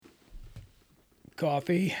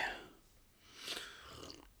Coffee.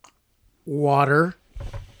 Water.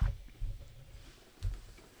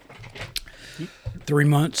 3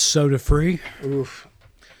 months soda free. Oof.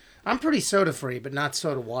 I'm pretty soda free, but not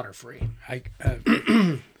soda water free. I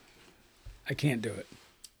can't do it.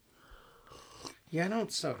 Yeah, I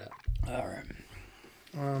don't soda. All right.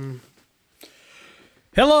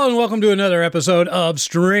 Hello and welcome to another episode of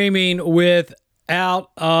Streaming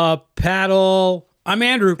Without a Paddle. I'm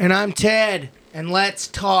Andrew. And I'm Ted. And let's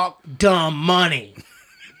talk dumb money.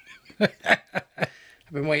 I've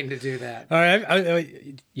been waiting to do that. All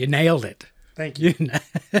right. You nailed it. Thank you.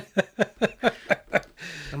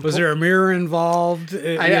 Was there a mirror involved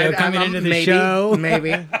coming into the show?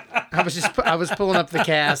 Maybe. I was pulling up the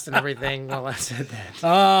cast and everything while I said that.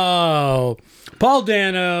 Oh, Paul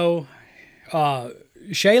Dano,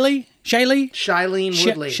 Shailene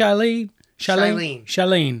Woodley.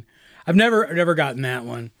 Shailene. I've never gotten that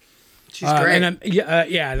one. She's great.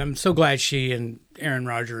 And I'm so glad she and Aaron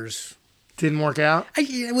Rodgers didn't work out.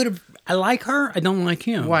 I like her. I don't like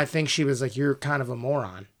him. Well, I think she was like, "You're kind of a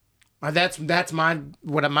moron." That's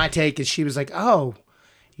my take is she was like, "Oh,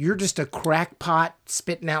 you're just a crackpot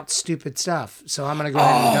spitting out stupid stuff." So I'm gonna go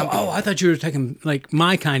ahead and dump you. Oh, I thought you were taking like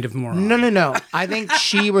my kind of moron. No. I think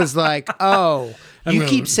she was like, "Oh, you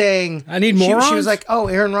keep saying I need morons." She was like, "Oh,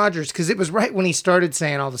 Aaron Rodgers," because it was right when he started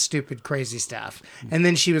saying all the stupid, crazy stuff, and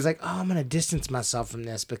then she was like, "Oh, I'm gonna distance myself from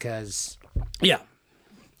this because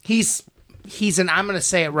he's an I'm gonna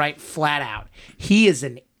say it right flat out. He is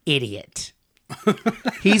an idiot."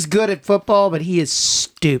 He's good at football, but he is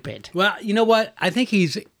stupid. Well, you know what? I think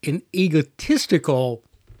he's an egotistical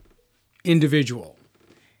individual.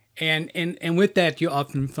 And with that, you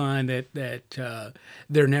often find that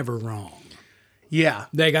they're never wrong. Yeah.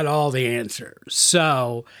 They got all the answers.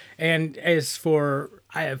 So, and as for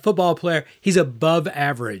a football player, he's above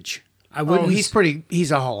average. He's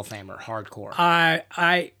a Hall of Famer, hardcore.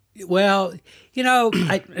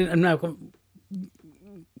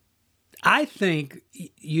 I think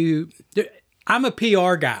I'm a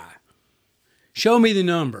PR guy. Show me the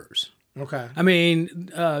numbers. Okay. I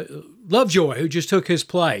mean, Lovejoy, who just took his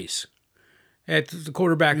place at the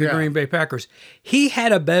quarterback of the Green Bay Packers, he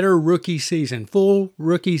had a better rookie season, full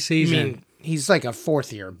rookie season. I mean, he's like a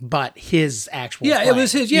fourth year, but his actual play. It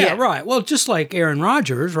was his. Yeah, right. Well, just like Aaron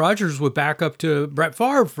Rodgers. Rodgers would back up to Brett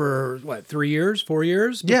Favre for, 4 years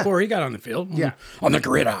before he got on the field. Yeah. On the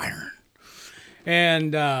gridiron.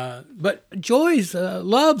 And but Joy's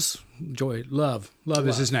Love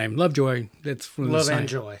is his name. Lovejoy. That's from the Love same. and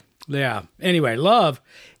Joy. Yeah. Anyway, Love,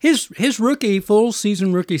 his full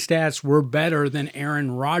season rookie stats were better than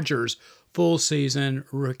Aaron Rodgers' full season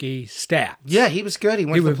rookie stats. Yeah, he was good. He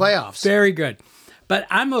went to the playoffs. Very good. But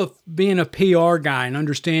being a PR guy and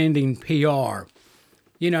understanding PR.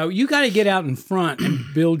 You got to get out in front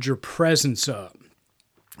and build your presence up.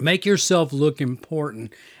 Make yourself look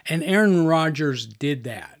important. And Aaron Rodgers did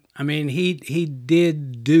that. I mean, he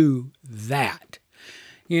did do that,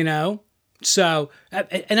 So,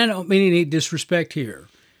 and I don't mean any disrespect here,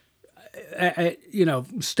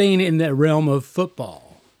 staying in the realm of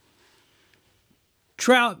football.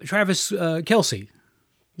 Travis Kelce.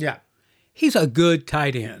 Yeah. He's a good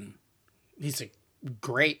tight end. He's a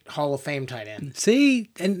great Hall of Fame tight end. See,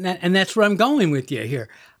 and that's where I'm going with you here.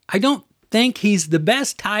 I don't think he's the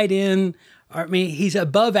best tight end. I mean, he's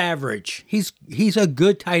above average. He's a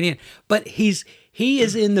good tight end, but he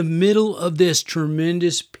is in the middle of this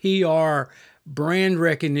tremendous PR, brand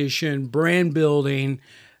recognition, brand building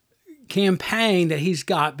campaign that he's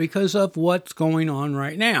got because of what's going on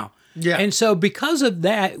right now. Yeah. And so because of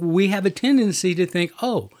that, we have a tendency to think,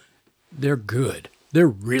 oh, they're good. They're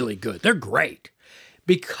really good. They're great.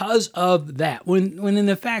 Because of that, when in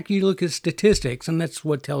the fact you look at statistics, and that's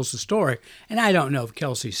what tells the story, and I don't know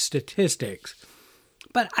Kelce's statistics,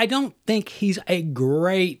 but I don't think he's a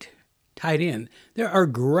great tight end. There are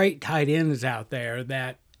great tight ends out there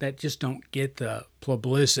that just don't get the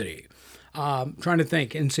publicity. Trying to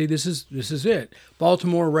think and see, this is it.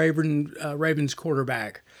 Baltimore Ravens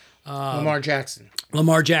quarterback. Lamar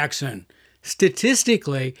Jackson.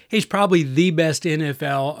 Statistically, he's probably the best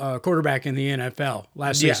NFL quarterback in the NFL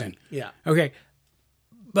last season. Yeah. Okay.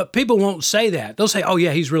 But people won't say that. They'll say, oh,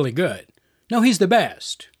 yeah, he's really good. No, he's the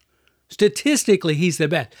best. Statistically, he's the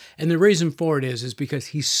best. And the reason for it is because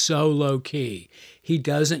he's so low key. He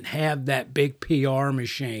doesn't have that big PR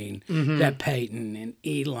machine that Peyton and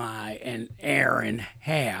Eli and Aaron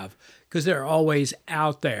have because they're always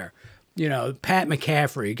out there. Pat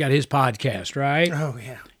McCaffrey got his podcast, right? Oh,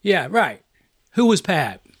 yeah. Yeah, right. Who was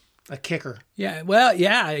Pat? A kicker. Yeah, well,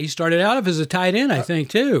 yeah, he started out as a tight end, I think,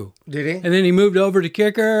 too. Did he? And then he moved over to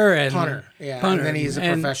kicker and Punter. Yeah, punter. and then he's a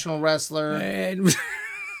professional wrestler.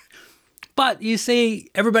 But you see,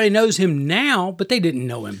 everybody knows him now, but they didn't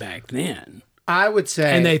know him back then. I would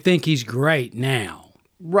say... And they think he's great now.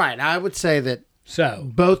 Right, I would say that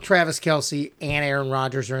both Travis Kelce and Aaron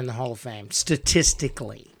Rodgers are in the Hall of Fame,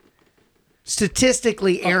 statistically.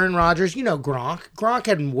 Statistically, Aaron Rodgers, you know Gronk. Gronk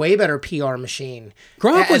had a way better PR machine.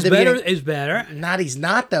 Gronk was better. Is better. He's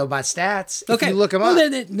not though by stats. Okay, if you look him up.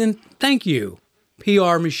 Then thank you,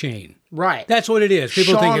 PR machine. Right, that's what it is.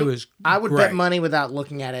 People think it was. I would bet money without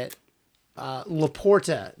looking at it.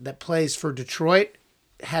 Laporta, that plays for Detroit,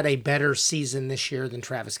 had a better season this year than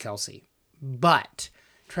Travis Kelce, but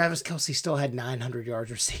Travis Kelce still had 900 yards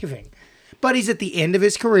receiving. But he's at the end of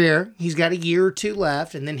his career. He's got a year or two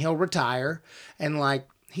left, and then he'll retire. And,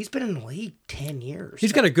 he's been in the league 10 years.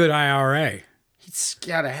 He's got a good IRA. He's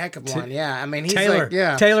got a heck of one, yeah. I mean, he's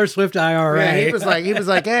Taylor Swift IRA. Yeah, he was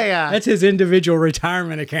like, hey. That's his individual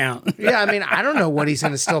retirement account. Yeah, I mean, I don't know what he's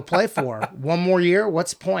going to still play for. One more year?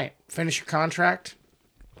 What's the point? Finish your contract?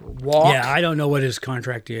 Walk? Yeah, I don't know what his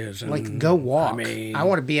contract is. Go walk. I mean, I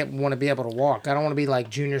want to be able to walk. I don't want to be like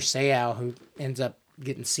Junior Seau, who ends up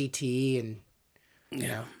getting CTE and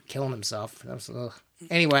killing himself.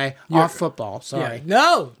 Anyway, off football. Sorry. Yeah.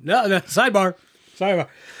 No. Sidebar.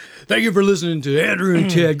 Thank you for listening to Andrew and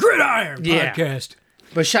Ted Gridiron podcast.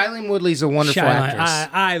 But Shailene Woodley's a wonderful actress.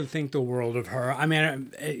 I think the world of her. I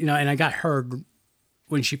mean, and I got her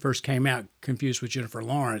when she first came out confused with Jennifer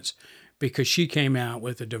Lawrence because she came out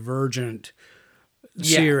with a Divergent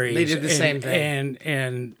series. They did the same thing.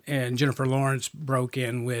 And Jennifer Lawrence broke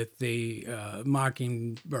in with the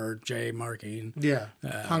Mockingbird, Hunger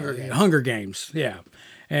Games, yeah.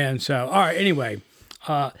 And so, all right, anyway,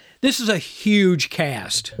 this is a huge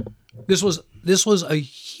cast. This was a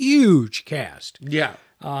huge cast. Yeah.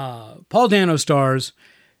 Paul Dano stars,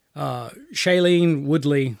 Shailene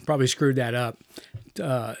Woodley, probably screwed that up.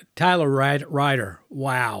 Talia Ryder,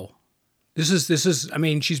 wow. This is. I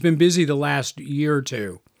mean, she's been busy the last year or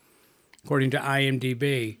two, according to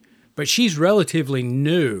IMDb, but she's relatively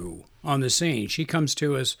new on the scene. She comes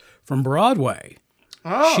to us from Broadway.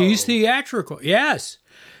 Oh, she's theatrical. Yes.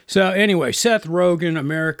 So anyway, Seth Rogen,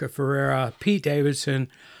 America Ferrera, Pete Davidson,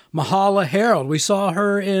 Mahala Harold. We saw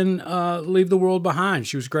her in Leave the World Behind.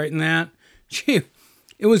 She was great in that.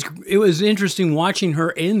 It was interesting watching her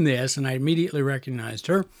in this, and I immediately recognized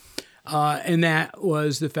her. And that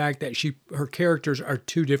was the fact that her characters are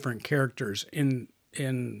two different characters in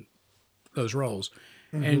those roles,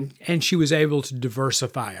 and she was able to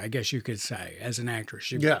diversify, I guess you could say, as an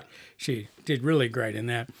actress. She did really great in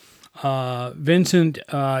that. Vincent,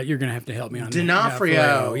 you're gonna have to help me on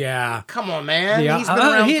D'Onofrio. Yeah, come on, man. He's been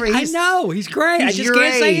around for. I know he's great. I just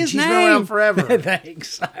can't say his name. He's been around forever.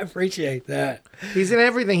 Thanks, I appreciate that. He's in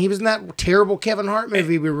everything. He was in that terrible Kevin Hart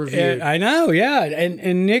movie we reviewed. I know, yeah.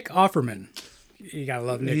 And Nick Offerman, you gotta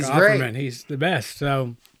love Nick Offerman. Great. He's the best.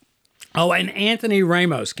 So, and Anthony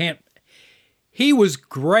Ramos he was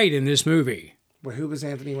great in this movie. Well, who was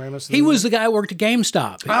Anthony Ramos? He was the guy who worked at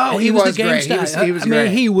GameStop. Oh, he was great. He was great. I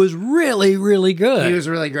mean, he was really, really good. He was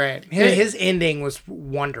really great. His ending was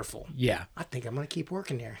wonderful. Yeah. I think I'm going to keep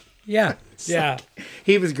working here. Yeah. Yeah.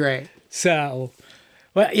 He was great. So,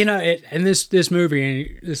 well, and this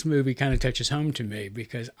movie kind of touches home to me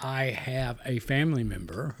because I have a family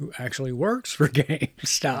member who actually works for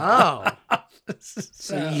GameStop. Oh.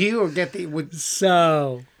 So you get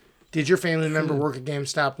So... Did your family member work at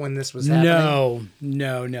GameStop when this was happening?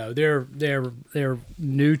 No. They're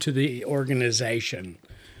new to the organization.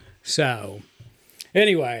 So,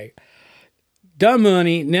 anyway, Dumb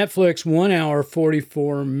Money, Netflix, 1 hour,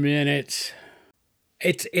 44 minutes.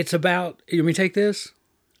 It's about, you want me to take this?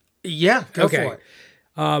 Yeah, go for it.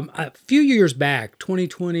 A few years back,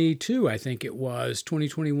 2022, I think it was,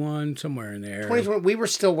 2021, somewhere in there. 2020, we were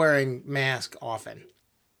still wearing masks often.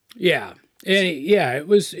 Yeah. And it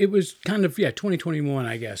was kind of 2021,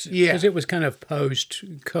 I guess. Yeah, because it was kind of post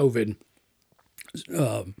COVID.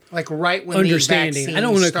 Like right when understanding. The vaccine I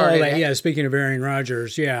don't want to call that. Right? Yeah, speaking of Aaron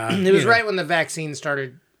Rodgers. Yeah, it was right when the vaccine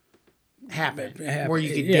started happening, where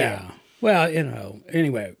you could get. Well,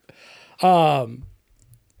 anyway, an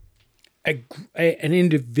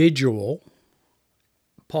individual,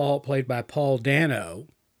 played by Paul Dano.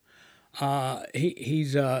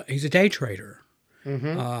 He's a day trader.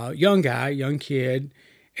 Mm-hmm. Young guy, young kid,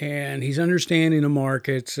 and he's understanding the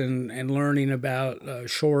markets and learning about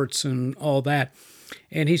shorts and all that.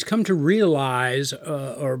 And he's come to realize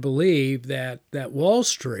or believe that Wall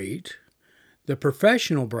Street, the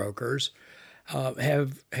professional brokers,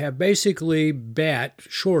 have basically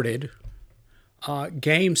shorted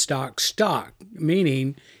GameStop stock,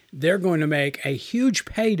 meaning they're going to make a huge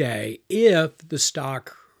payday if the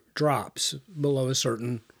stock drops below a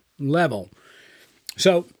certain level.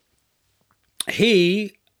 So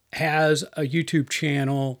he has a YouTube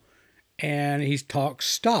channel and he talks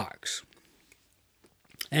stocks.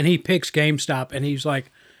 And he picks GameStop and he's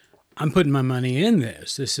like, I'm putting my money in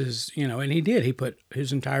this. This is, and he did. He put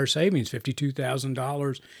his entire savings,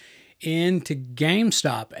 $52,000, into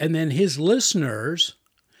GameStop. And then his listeners,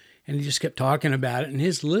 and he just kept talking about it, and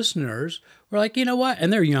his listeners were like, you know what?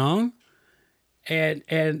 And they're young.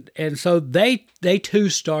 And so they too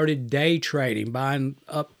started day trading, buying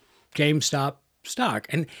up GameStop stock.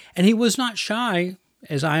 And he was not shy,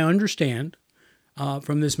 as I understand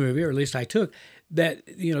from this movie, or at least I took, that,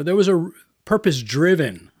 there was a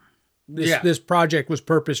purpose-driven. This project was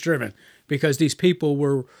purpose-driven because these people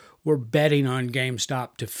were betting on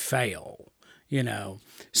GameStop to fail,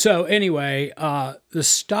 So anyway, the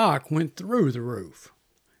stock went through the roof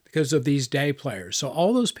because of these day players. So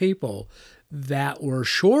all those people that were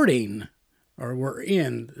shorting or were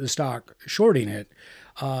in the stock shorting it,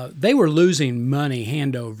 they were losing money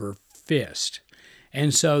hand over fist.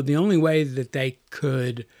 And so the only way that they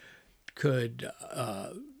could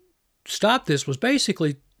stop this was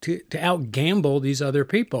basically to out-gamble these other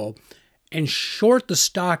people and short the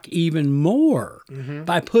stock even more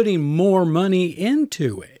by putting more money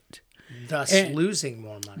into it. Thus losing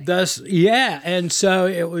more money. And so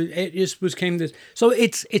it just became this. So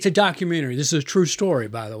it's a documentary. This is a true story,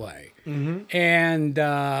 by the way. Mm-hmm. And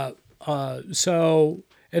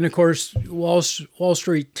and of course, Wall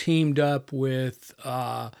Street teamed up with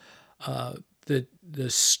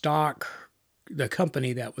the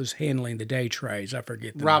company that was handling the day trades. I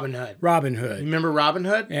forget the Robin name. Hood. Robin Hood. You remember Robin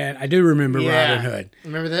Hood? And I do remember Robin Hood.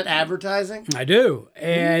 Remember that advertising? I do.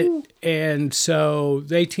 And so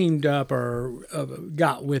they teamed up or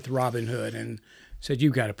got with Robin Hood and said,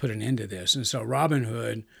 you've got to put an end to this. And so Robin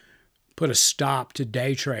Hood put a stop to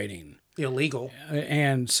day trading. Illegal.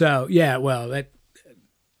 And so,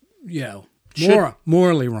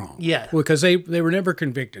 morally wrong. Yeah. Because they were never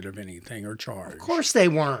convicted of anything or charged. Of course they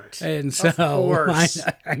weren't. And so, of course.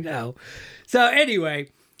 I know. So anyway,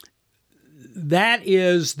 that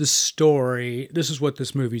is the story. This is what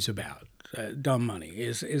this movie's about. Dumb Money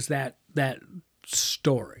is that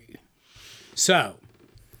story. So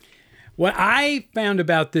what I found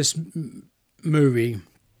about this movie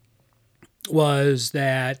was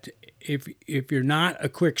that if you're not a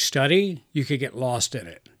quick study, you could get lost in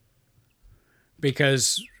it.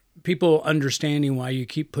 Because people understanding why you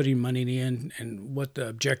keep putting money in and what the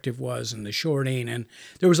objective was and the shorting. And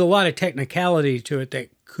there was a lot of technicality to it that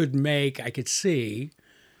I could see,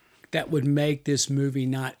 that would make this movie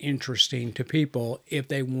not interesting to people if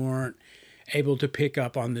they weren't able to pick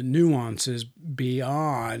up on the nuances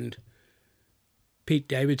beyond Pete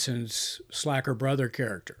Davidson's slacker brother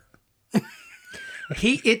character.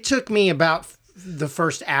 It took me about the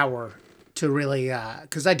first hour to really,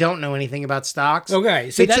 because I don't know anything about stocks.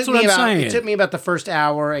 Okay, so that's what I'm saying. It took me about the first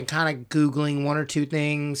hour and kind of Googling one or two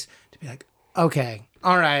things to be like, okay,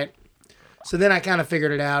 all right. So then I kind of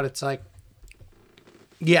figured it out. It's like,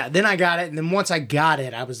 then I got it. And then once I got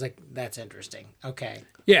it, I was like, that's interesting. Okay.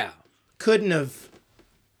 Yeah.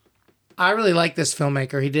 I really like this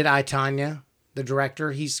filmmaker. He did I, Tonya, the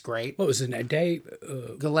director. He's great. What was his name? Dave?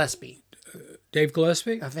 Gillespie. Dave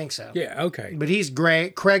Gillespie? I think so. Yeah, okay. But he's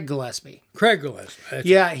great. Craig Gillespie.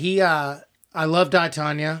 He, I loved I,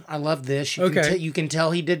 Tonya. I love this. You can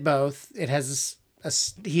tell he did both. It has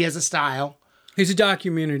he has a style. He's a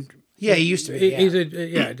documentary. Yeah, he used to be. He's a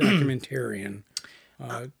documentarian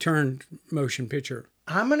turned motion picture.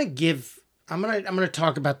 I'm gonna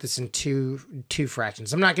talk about this in two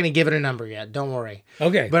fractions. I'm not gonna give it a number yet. Don't worry.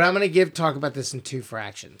 Okay. But I'm gonna talk about this in two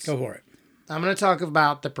fractions. Go for it. I'm going to talk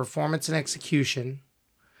about the performance and execution,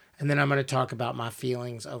 and then I'm going to talk about my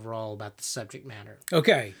feelings overall about the subject matter.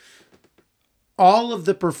 Okay. All of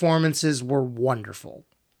the performances were wonderful.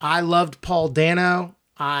 I loved Paul Dano.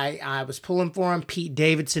 I was pulling for him. Pete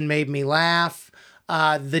Davidson made me laugh.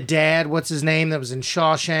 The dad, what's his name, that was in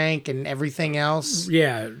Shawshank and everything else.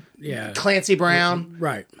 Yeah. Clancy Brown.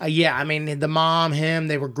 Right. The mom, him,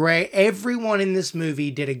 they were great. Everyone in this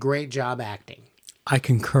movie did a great job acting. I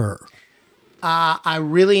concur. I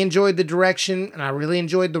really enjoyed the direction, and I really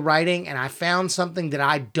enjoyed the writing, and I found something that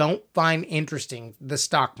I don't find interesting, the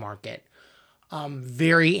stock market.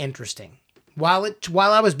 Very interesting. While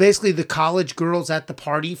I was basically the college girls at the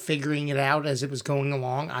party figuring it out as it was going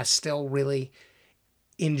along, I still really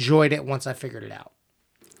enjoyed it once I figured it out.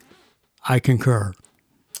 I concur.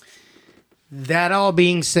 That all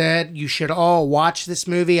being said, you should all watch this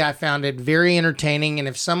movie. I found it very entertaining, and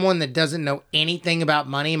if someone that doesn't know anything about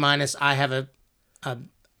money, minus I have a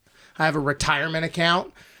retirement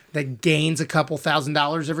account that gains a couple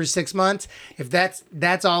 $1,000s every 6 months. If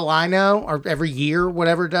that's all I know, or every year,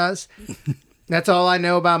 whatever it does, that's all I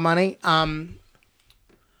know about money.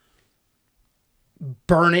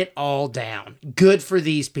 Burn it all down. Good for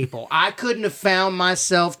these people. I couldn't have found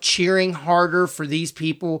myself cheering harder for these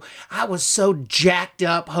people. I was so jacked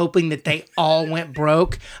up hoping that they all went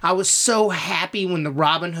broke. I was so happy when the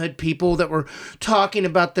Robin Hood people that were talking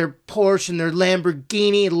about their Porsche and their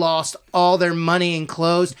Lamborghini lost all their money and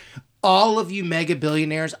clothes. All of you mega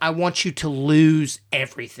billionaires, I want you to lose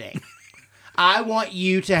everything. I want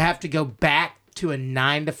you to have to go back to a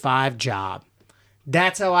 9-to-5 job.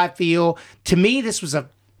 That's how I feel. To me, this was a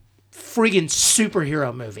friggin'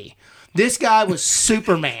 superhero movie. This guy was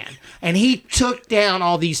Superman, and he took down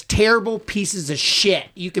all these terrible pieces of shit.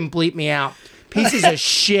 You can bleep me out. Pieces of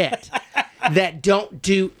shit that don't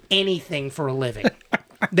do anything for a living.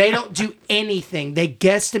 They don't do anything. They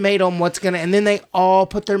guesstimate on what's going to, and then they all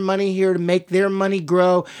put their money here to make their money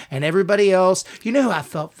grow, and everybody else. You know who I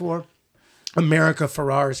felt for? America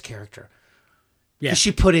Ferrera's character. Yeah.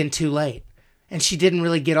 She put in too late. And she didn't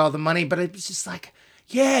really get all the money, but it was just like,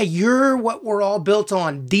 yeah, you're what we're all built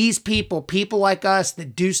on. These people like us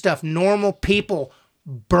that do stuff, normal people,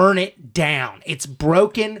 burn it down. It's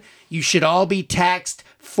broken. You should all be taxed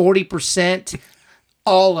 40%.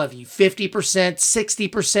 All of you, 50%,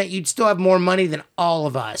 60%. You'd still have more money than all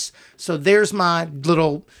of us. So there's my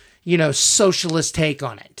little, socialist take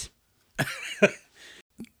on it.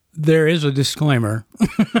 There is a disclaimer.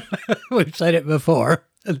 We've said it before.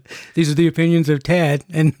 These are the opinions of Ted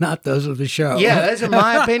and not those of the show. Yeah, those are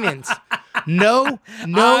my opinions. No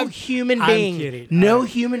human being, kidding. No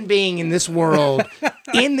human being in this world,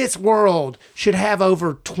 should have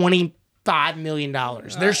over $25 million.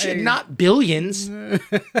 There should not billions.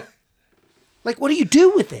 Like, what do you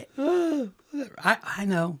do with it? I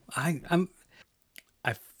know.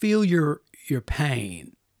 I feel your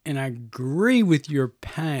pain, and I agree with your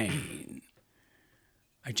pain.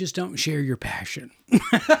 I just don't share your passion.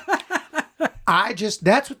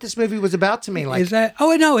 That's what this movie was about to me. Like, is that?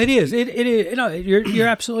 Oh no, it is. It is. You're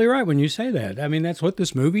absolutely right when you say that. I mean, that's what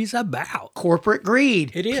this movie's about. Corporate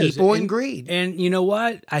greed. It is. People and greed. And you know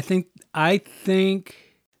what? I think.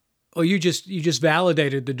 Well, you just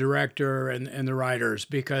validated the director and the writers,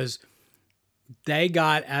 because they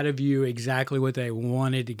got out of you exactly what they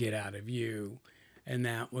wanted to get out of you, and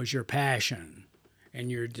that was your passion and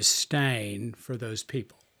your disdain for those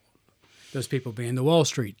people. Those people being the Wall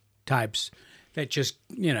Street types that just,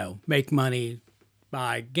 make money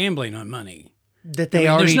by gambling on money. That they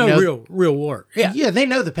already know. There's no real work. Yeah. Yeah, they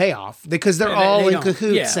know the payoff because they're all in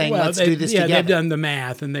cahoots saying, let's do this together. They've done the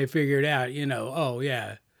math and they figured out,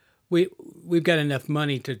 we've got enough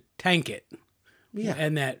money to tank it. Yeah.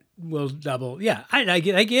 And that will double. Yeah, I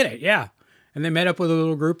get it. Yeah. And they met up with a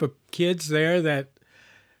little group of kids there that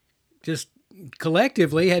just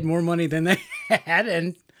collectively had more money than they had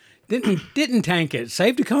and didn't tank it.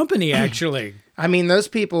 Saved a company, actually. I mean, those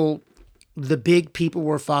people, the big people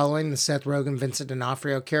we're following, the Seth Rogen, Vincent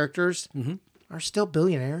D'Onofrio characters, are still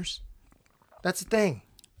billionaires. That's the thing.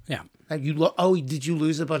 Yeah. Did you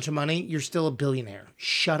lose a bunch of money? You're still a billionaire.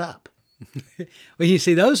 Shut up. Well, you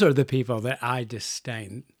see, those are the people that I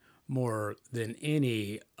disdain more than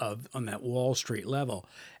any on that Wall Street level.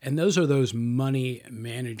 And those are those money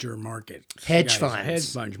manager markets. Hedge funds.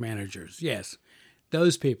 Hedge fund managers, yes.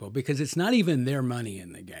 Those people, because it's not even their money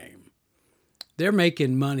in the game. They're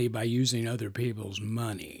making money by using other people's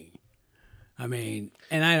money. I mean,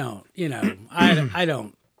 and I don't,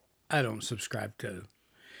 I don't subscribe to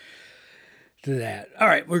that. All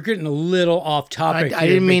right, we're getting a little off topic. I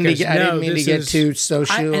didn't mean to get too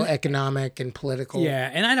socio-economic and political. Yeah,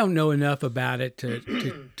 and I don't know enough about it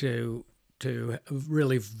to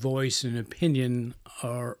really voice an opinion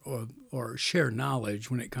or share knowledge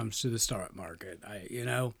when it comes to the stock market.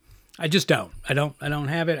 I just don't. I don't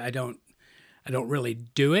have it. I don't really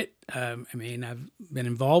do it. I mean, I've been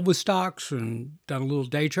involved with stocks and done a little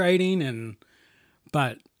day trading,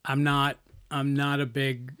 but I'm not a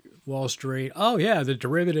big Wall Street. Oh yeah, the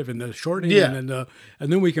derivative and the shorting, and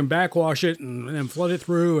then we can backwash it and then flood it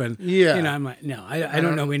through, and I'm like, no, I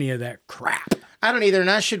don't know any of that crap. I don't either, and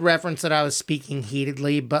I should reference that I was speaking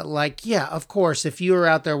heatedly, but of course, if you are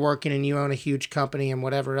out there working and you own a huge company and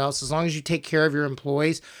whatever else, as long as you take care of your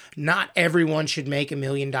employees, not everyone should make $1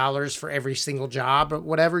 million for every single job or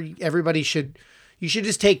whatever. You should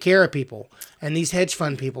just take care of people, and these hedge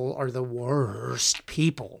fund people are the worst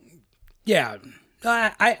people. Yeah.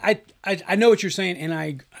 I know what you're saying, and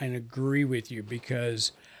I agree with you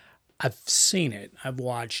because I've seen it, I've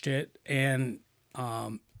watched it, and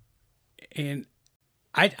I'm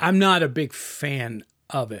not a big fan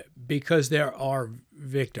of it because there are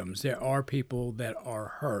victims, there are people that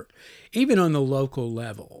are hurt, even on the local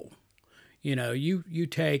level. You know, you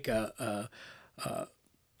take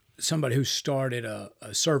somebody who started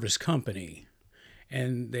a service company,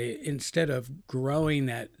 and they, instead of growing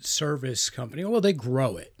that service company, well, they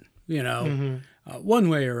grow it, you know, one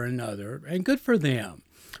way or another, and good for them.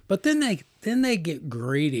 But then they get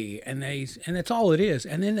greedy, and that's all it is.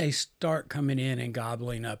 And then they start coming in and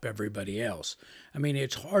gobbling up everybody else. I mean,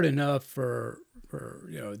 it's hard enough for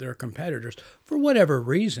their competitors for whatever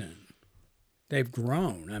reason. They've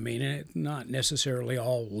grown. I mean, it's not necessarily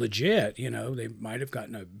all legit. You know, they might have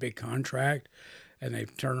gotten a big contract, and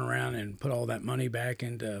they've turned around and put all that money back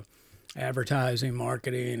into advertising,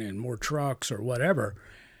 marketing, and more trucks or whatever.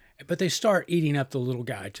 But they start eating up the little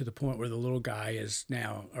guy to the point where the little guy is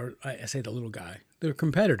now, or I say the little guy, they're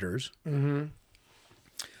competitors. Mm-hmm.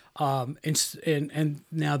 And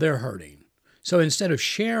now they're hurting. So instead of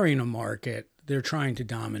sharing a market, they're trying to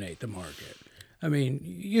dominate the market. I mean,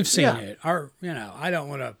 you've seen it. I don't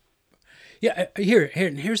want to. Yeah,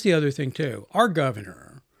 here's the other thing too. Our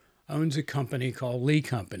governor owns a company called Lee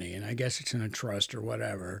Company, and I guess it's in a trust or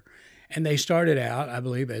whatever. And they started out, I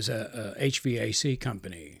believe, as a HVAC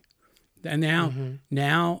company, and now,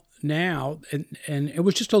 and it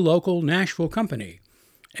was just a local Nashville company,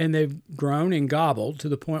 and they've grown and gobbled to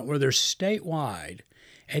the point where they're statewide.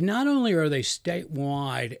 And not only are they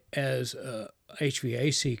statewide as a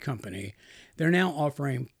HVAC company, they're now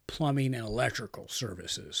offering plumbing and electrical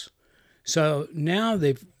services. So now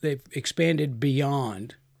they've expanded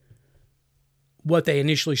beyond what they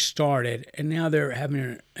initially started, and now they're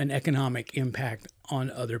having an economic impact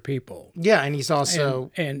on other people. Yeah, and he's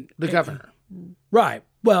also the governor. Right.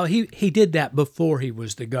 Well, he did that before he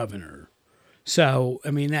was the governor. So,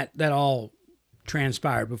 I mean, that all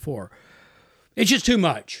transpired before. It's just too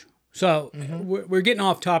much. So we're getting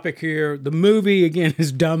off topic here. The movie, again,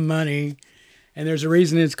 is Dumb Money, and there's a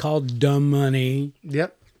reason it's called Dumb Money.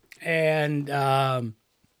 Yep. And,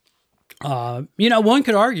 one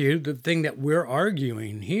could argue the thing that we're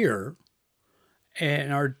arguing here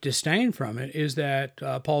and our disdain from it is that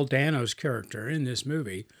Paul Dano's character in this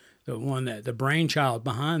movie, the brainchild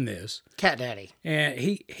behind this, Cat Daddy, and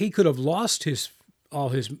he could have lost all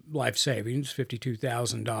his life savings,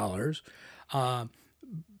 $52,000,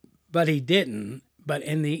 but he didn't. But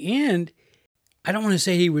in the end, I don't want to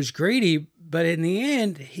say he was greedy, but in the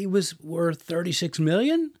end, he was worth $36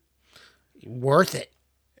 million. Worth it.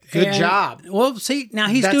 Good job. Well, see, now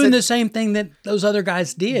he's doing the same thing that those other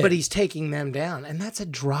guys did. But he's taking them down, and that's a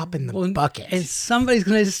drop in the bucket. And somebody's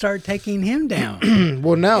going to start taking him down.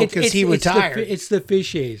 Well, no, because he retired. It's the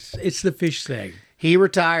fishies. It's the fish thing. He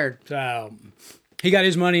retired. So he got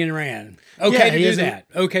his money and ran. Okay to do that.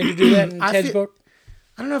 Okay to do that in Ted's book?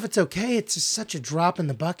 I don't know if it's okay. It's just such a drop in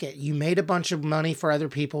the bucket. You made a bunch of money for other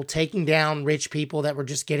people, taking down rich people that were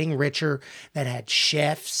just getting richer, that had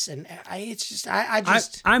chefs, and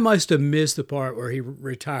I must have missed the part where he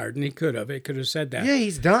retired, and he could have. It could have said that. Yeah,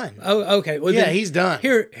 he's done. Oh, okay. Well, yeah, he's done.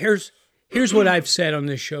 Here's what I've said on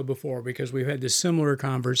this show before, because we've had this similar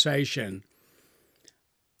conversation.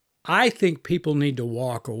 I think people need to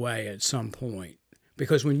walk away at some point,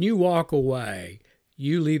 because when you walk away,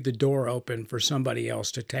 you leave the door open for somebody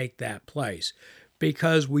else to take that place,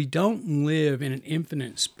 because we don't live in an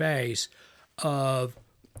infinite space of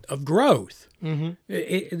growth. Mm-hmm.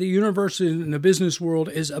 The universe in the business world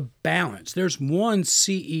is a balance. There's one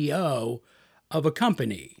CEO of a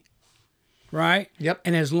company, right? Yep.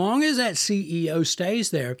 And as long as that CEO stays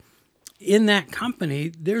there in that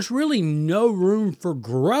company, there's really no room for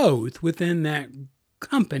growth within that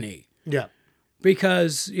company. Yeah.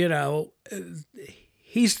 Because,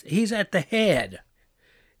 He's at the head.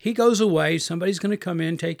 He goes away, somebody's going to come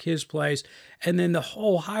in, take his place, and then the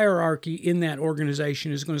whole hierarchy in that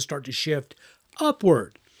organization is going to start to shift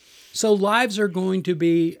upward. So lives are going to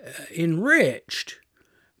be enriched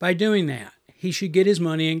by doing that. He should get his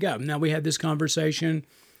money and go. Now, we had this conversation,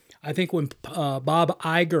 I think, when Bob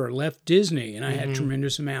Iger left Disney, and I had a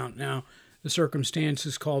tremendous amount. Now, the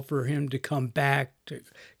circumstances called for him to come back to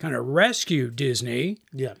kind of rescue Disney.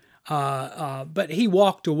 Yeah. But he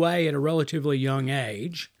walked away at a relatively young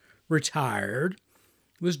age, retired,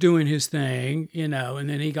 was doing his thing, and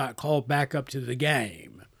then he got called back up to the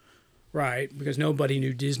game, right? Because nobody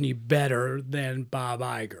knew Disney better than Bob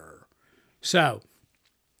Iger. So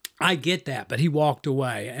I get that, but he walked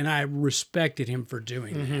away, and I respected him for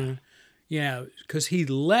doing that. Because he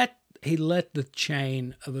let the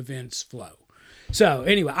chain of events flow. So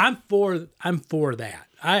anyway, I'm for that.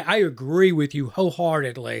 I agree with you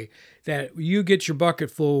wholeheartedly that you get your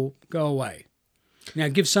bucket full, go away. Now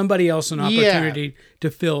give somebody else an opportunity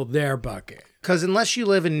to fill their bucket. Because unless you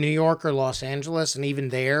live in New York or Los Angeles, and even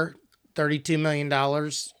there, $32 million,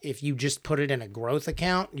 if you just put it in a growth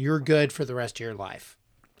account, you're good for the rest of your life.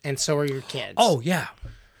 And so are your kids. Oh, yeah.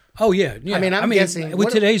 Oh, yeah. I mean, I'm guessing...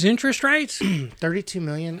 With today's interest rates? $32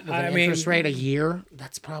 million with an interest rate a year?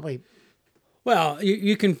 That's probably... Well,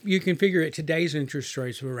 you can figure at today's interest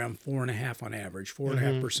rates are around 4.5% on average,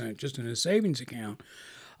 4.5% just in a savings account.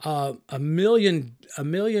 $1 million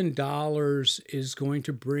is going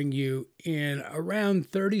to bring you in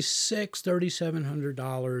around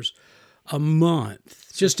 $3,700 a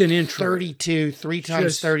month just in interest. 32, 3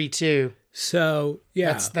 times 32. So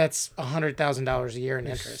yeah, that's $100,000 a year in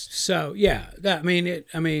interest. So yeah, that's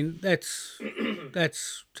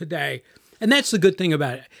today. And that's the good thing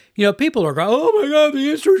about it. You know, people are going, oh my God, the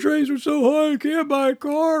interest rates are so high, I can't buy a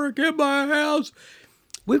car, I can't buy a house.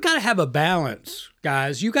 We've got to have a balance,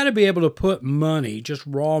 guys. You got to be able to put money, just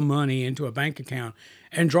raw money, into a bank account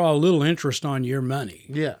and draw a little interest on your money.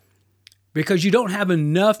 Yeah. Because you don't have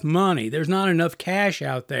enough money. There's not enough cash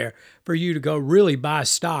out there for you to go really buy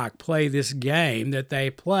stock, play this game that they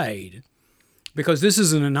played. Because this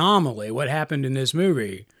is an anomaly, what happened in this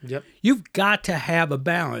movie. Yep. You've got to have a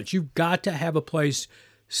balance. You've got to have a place,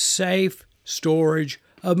 safe storage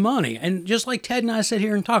of money. And just like Ted and I sit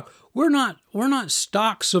here and talk, we're not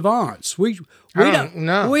stock savants. We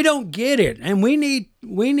don't get it. And we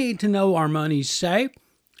need to know our money's safe.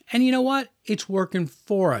 And you know what? It's working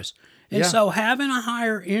for us. And so having a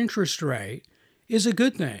higher interest rate is a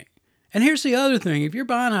good thing. And here's the other thing. If you're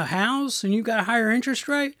buying a house and you've got a higher interest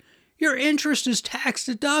rate, your interest is tax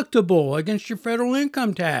deductible against your federal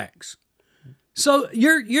income tax. So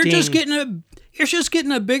you're just getting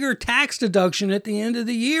a bigger tax deduction at the end of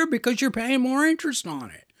the year because you're paying more interest on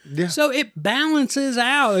it. Yeah. So it balances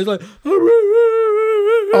out. It's like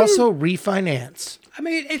also refinance. I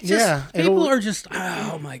mean, it's just people are just,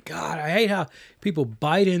 oh my God, I hate how people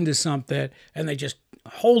bite into something and they just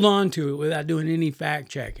hold on to it without doing any fact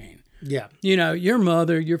checking. Yeah. You know, your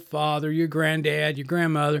mother, your father, your granddad, your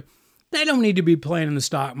grandmother, they don't need to be playing in the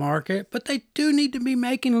stock market, but they do need to be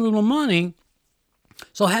making a little money.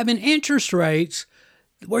 So having interest rates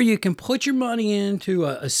where you can put your money into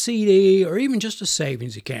a CD or even just a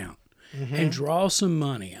savings account and draw some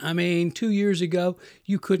money. I mean, 2 years ago,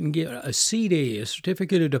 you couldn't get a CD, a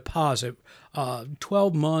certificate of deposit,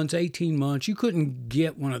 12 months, 18 months. You couldn't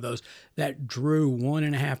get one of those that drew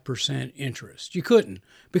 1.5% interest. You couldn't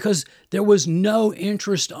because there was no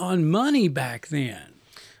interest on money back then.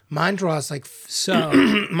 Mine draws like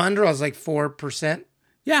 4%.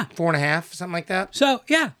 Yeah. 4.5%, something like that. So,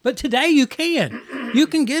 yeah. But today you can. You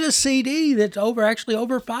can get a CD that's over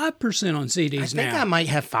 5% on CDs now. I think I might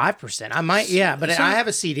have 5%. I might, yeah. But I have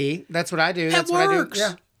a CD. That's what I do. That works.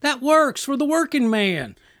 Yeah. That works for the working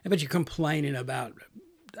man. I bet you're complaining about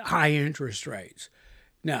high interest rates.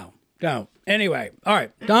 No, don't. Anyway, all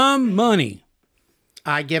right. Dumb money.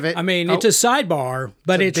 I give it. I mean, it's a sidebar,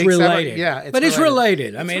 but it's related. Yeah, it's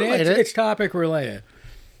related. I mean, it's topic related.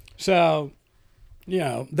 So, you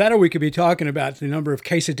know, that or we could be talking about the number of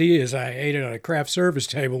quesadillas I ate at a craft service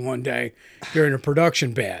table one day during a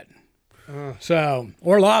production bet. So,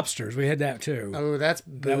 or lobsters. We had that too. Oh, that's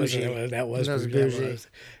bougie. That was bougie.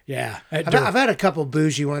 Yeah. I've had a couple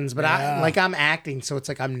bougie ones, but I'm acting, so it's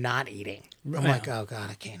like I'm not eating. I'm like, oh God,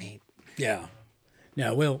 I can't eat. Yeah.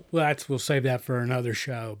 No, we'll save that for another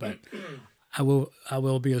show, but I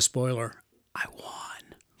will be a spoiler. I won.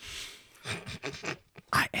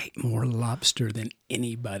 I ate more lobster than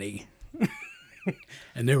anybody.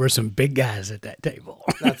 And there were some big guys at that table.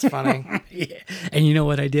 That's funny. Yeah. And you know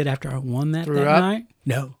what I did after I won that night?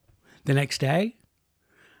 No. The next day,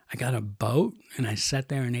 I got a boat and I sat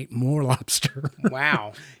there and ate more lobster.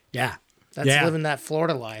 Wow. Yeah. That's living that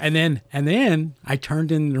Florida life. And then I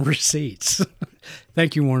turned in the receipts.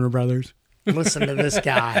 Thank you, Warner Brothers. Listen to this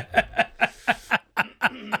guy.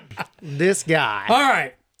 This guy. All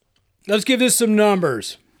right. Let's give this some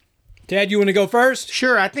numbers. Ted, you want to go first?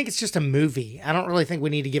 Sure. I think it's just a movie. I don't really think we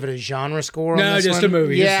need to give it a genre score on this just one. A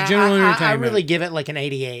movie. Yeah, just general entertainment. I really give it like an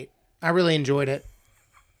 88. I really enjoyed it.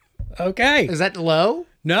 Okay. Is that low?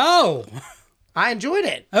 No. I enjoyed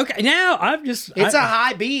it. Okay, now it's a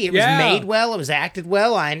high B. It was made well. It was acted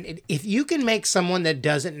well. If you can make someone that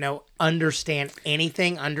doesn't understand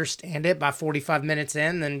anything understand it by 45 minutes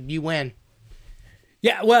in, then you win.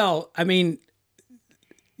 Yeah, well, I mean,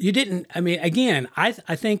 you didn't. I mean, again, I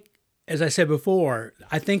think as I said before,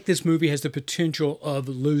 I think this movie has the potential of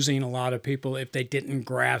losing a lot of people if they didn't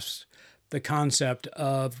grasp the concept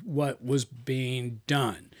of what was being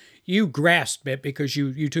done. You grasped it because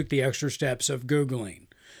you took the extra steps of Googling.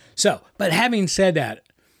 So, but having said that,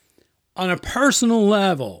 on a personal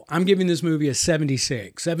level, I'm giving this movie a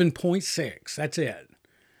 76, 7.6. That's it.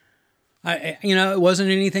 It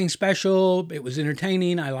wasn't anything special. It was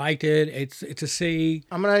entertaining. I liked it. It's a C.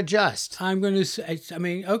 I'm going to adjust. I'm going to say,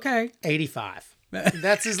 okay. 85.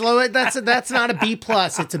 That's as low. That's not a B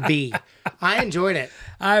plus. It's a B. I enjoyed it.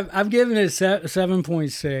 I've given it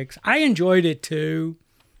 7.6. I enjoyed it too.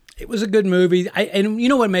 It was a good movie. And you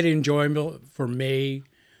know what made it enjoyable for me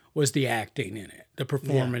was the acting in it, the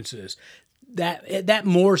performances. That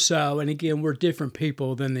more so, and again, we're different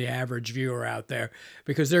people than the average viewer out there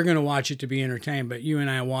because they're going to watch it to be entertained, but you and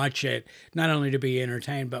I watch it not only to be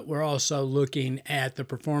entertained, but we're also looking at the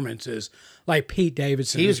performances. Like Pete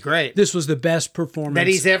Davidson. He was great. This was the best performance that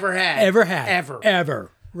he's ever had.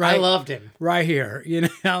 Ever. Right? I loved him. Right here,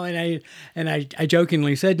 and I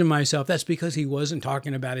jokingly said to myself, that's because he wasn't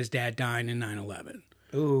talking about his dad dying in 9/11.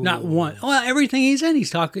 Ooh. Not one. Well, everything he's in, he's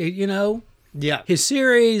talking, Yeah. his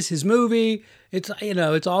series, his movie, it's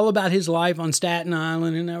all about his life on Staten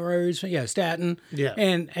Island and Staten. Yeah.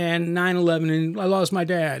 And 9/11 and I lost my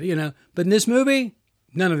dad, But in this movie,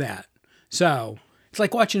 none of that. So, it's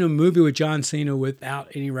like watching a movie with John Cena without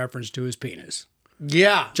any reference to his penis.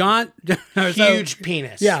 Yeah. Huge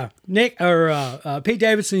penis. Yeah. Pete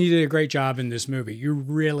Davidson, you did a great job in this movie. You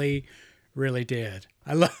really, really did.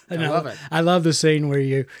 I love it. I love the scene where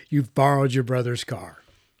you borrowed your brother's car.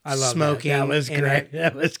 I love smoking. That was great.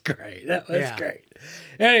 That was great.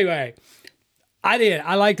 Anyway, I did.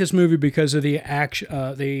 I like this movie because of the action,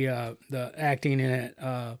 the acting in it.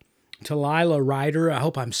 Talia Ryder. I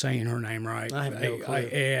hope I'm saying her name right. I have no clue.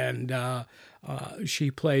 And she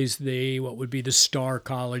plays what would be the star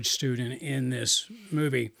college student in this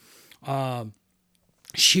movie.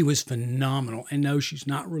 She was phenomenal. And no, she's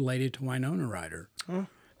not related to Winona Ryder. Huh.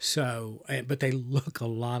 So, but they look a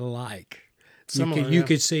lot alike. Similar, you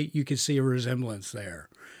could see a resemblance there.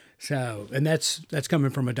 So, and that's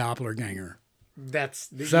coming from a doppelganger. You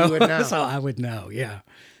would know. So I would know, yeah.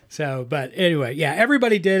 So, but anyway, yeah,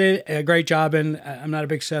 everybody did it a great job, and I'm not a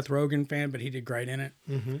big Seth Rogen fan, but he did great in it.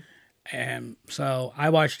 Mm-hmm. And so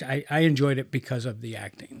I enjoyed it because of the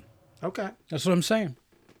acting. Okay, that's what I'm saying.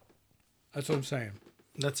 That's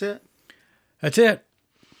it.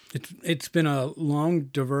 It's been a long,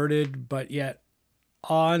 diverted, but yet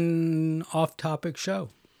off-topic show.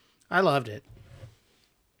 I loved it.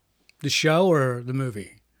 The show or the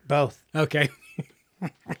movie? Both. Okay.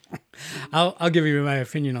 I'll give you my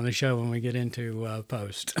opinion on the show when we get into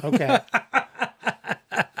post. Okay.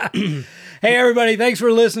 Hey, everybody. Thanks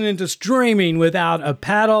for listening to Streaming Without a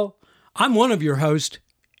Paddle. I'm one of your hosts,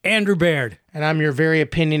 Andrew Baird. And I'm your very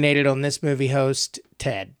opinionated on this movie host,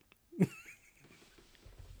 Ted.